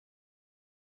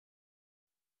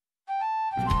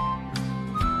It's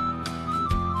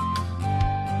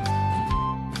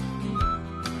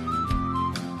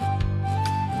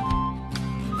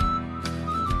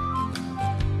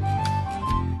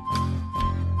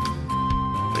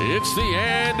the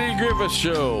Andy Griffith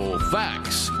Show,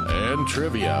 Facts and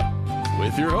Trivia,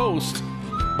 with your host,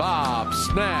 Bob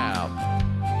Snap.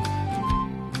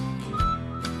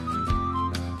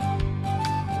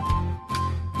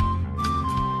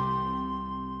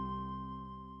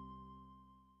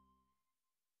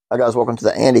 Hi guys, welcome to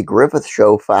the Andy Griffith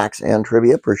Show, Facts and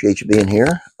Trivia. Appreciate you being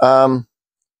here.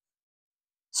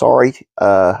 Sorry,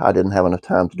 I didn't have enough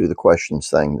time to do the questions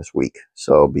thing this week,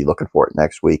 so be looking for it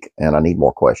next week, and I need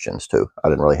more questions too. I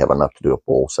didn't really have enough to do a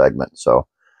full segment, so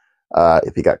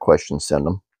if you got questions, send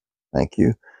them. Thank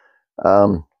you.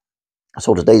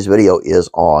 So today's video is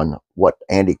on what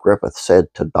Andy Griffith said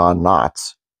to Don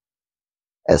Knotts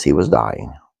as he was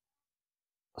dying.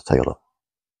 Let's take a look.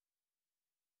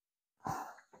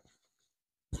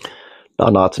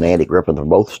 Don Knotts and Andy Griffith are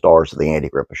both stars of the Andy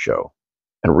Griffith Show,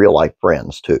 and real-life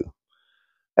friends, too.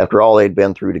 After all they'd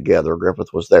been through together,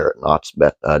 Griffith was there at Knotts'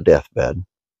 deathbed.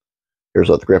 Here's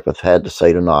what Griffith had to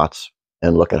say to Knotts,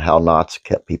 and look at how Knotts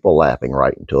kept people laughing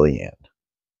right until the end.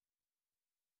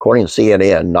 According to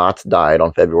CNN, Knotts died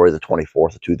on February the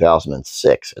 24th of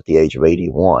 2006 at the age of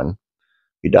 81.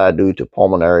 He died due to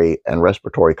pulmonary and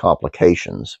respiratory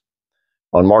complications.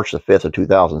 On March the 5th of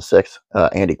 2006,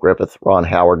 Andy Griffith, Ron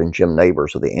Howard, and Jim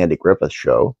Nabors of the Andy Griffith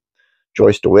Show,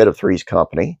 Joyce DeWitt of Three's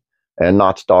Company, and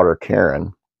Knotts' daughter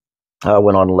Karen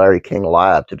went on Larry King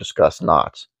Live to discuss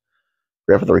Knotts.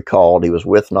 Griffith recalled he was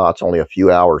with Knotts only a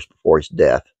few hours before his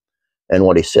death, and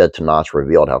what he said to Knotts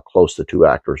revealed how close the two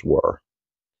actors were.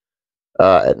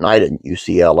 At night at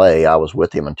UCLA, I was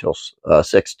with him until 6 or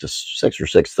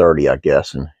 6:30, I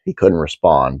guess, and he couldn't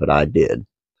respond, but I did.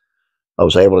 I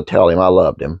was able to tell him I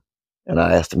loved him, and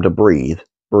I asked him to breathe,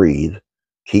 breathe,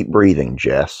 keep breathing,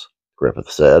 Jess, Griffith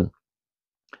said.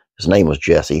 His name was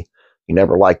Jesse. He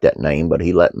never liked that name, but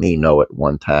he let me know it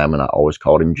one time, and I always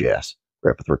called him Jess.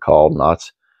 Griffith recalled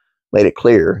Knotts made it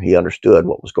clear he understood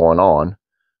what was going on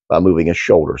by moving his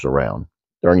shoulders around.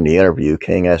 During the interview,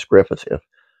 King asked Griffith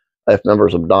if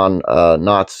members of Don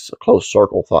Knotts' close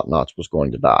circle thought Knotts was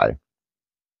going to die.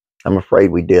 I'm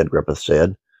afraid we did, Griffith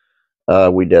said.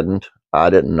 We didn't. I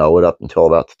didn't know it up until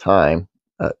about the time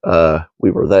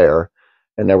we were there.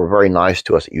 And they were very nice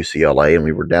to us at UCLA, and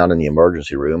we were down in the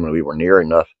emergency room, and we were near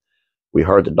enough. We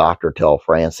heard the doctor tell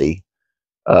Francie,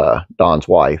 Don's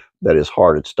wife, that his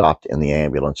heart had stopped in the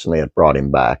ambulance, and they had brought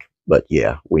him back. But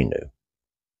yeah, we knew.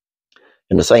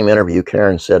 In the same interview,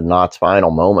 Karen said Knotts'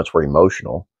 final moments were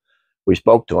emotional. We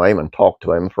spoke to him and talked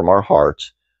to him from our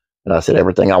hearts, and I said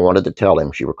everything I wanted to tell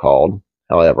him, she recalled.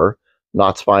 However,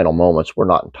 Knotts' final moments were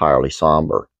not entirely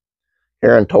somber.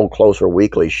 Karen told Closer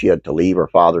Weekly she had to leave her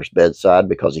father's bedside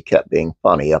because he kept being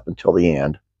funny up until the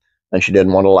end, and she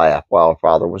didn't want to laugh while her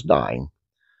father was dying.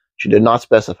 She did not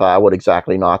specify what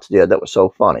exactly Knotts did that was so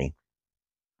funny.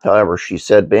 However, she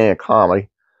said being a comic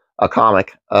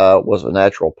was a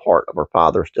natural part of her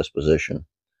father's disposition.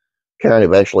 Karen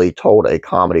eventually told a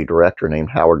comedy director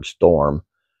named Howard Storm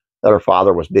that her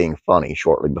father was being funny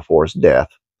shortly before his death.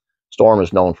 Storm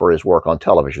is known for his work on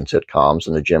television sitcoms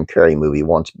and the Jim Carrey movie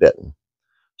Once Bitten.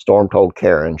 Storm told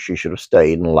Karen she should have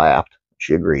stayed and laughed.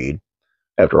 She agreed.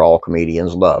 After all,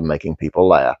 comedians love making people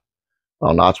laugh.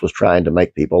 While Knotts was trying to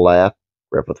make people laugh,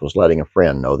 Griffith was letting a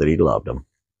friend know that he loved him.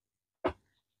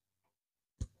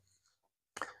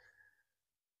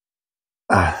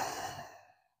 I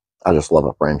just love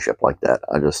a friendship like that.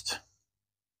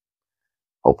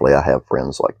 Hopefully I have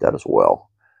friends like that as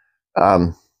well.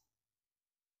 All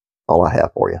I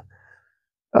have for you.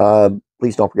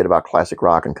 Please don't forget about classic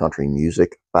rock and country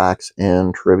music, facts,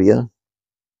 and trivia.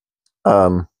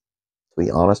 To be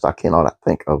honest, I cannot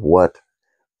think of what.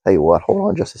 Tell you what, hold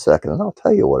on just a second, and I'll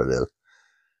tell you what it is.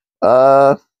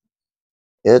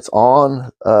 It's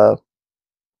on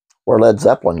where Led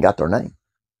Zeppelin got their name.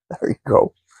 There you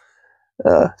go.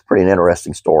 It's pretty an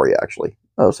interesting story, actually.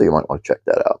 So you might want to check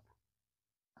that out.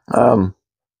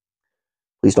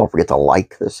 Please don't forget to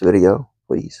like this video.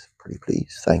 Please, pretty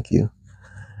please. Thank you.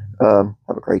 Have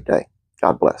a great day.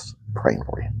 God bless. Praying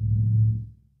for you.